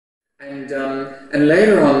And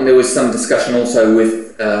later on, there was some discussion also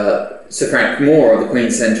with Sir Frank Moore of the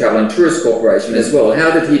Queensland Travel and Tourist Corporation as well.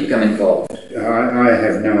 How did he become involved? I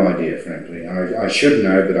have no idea, frankly. I should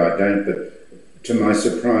know, but I don't. But to my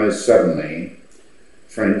surprise, suddenly,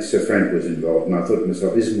 Sir Frank was involved, and I thought to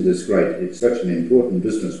myself, isn't this great? It's such an important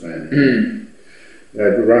businessman.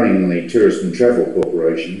 Running the Tourism and Travel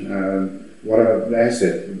Corporation, what an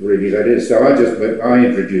asset really that is. So I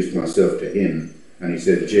introduced myself to him, and he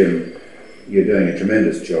said, Jim, you're doing a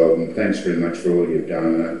tremendous job, and thanks very much for all you've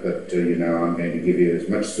done, but you know, I'm going to give you as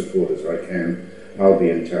much support as I can. I'll be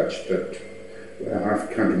in touch, but I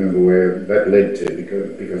can't remember where that led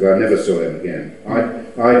to, because I never saw him again.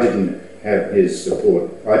 I didn't have his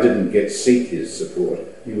support. I didn't seek his support.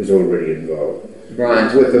 He was already involved.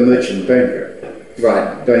 Right. With the merchant banker.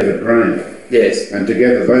 Right. David Graham. Yes. And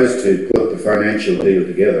together those two put the financial deal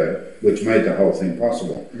together, which made the whole thing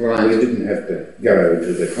possible. Right. We didn't have to go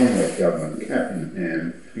to the Commonwealth Government, cap in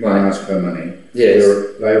hand, and ask for money. Yes.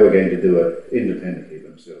 They were going to do it independently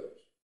themselves.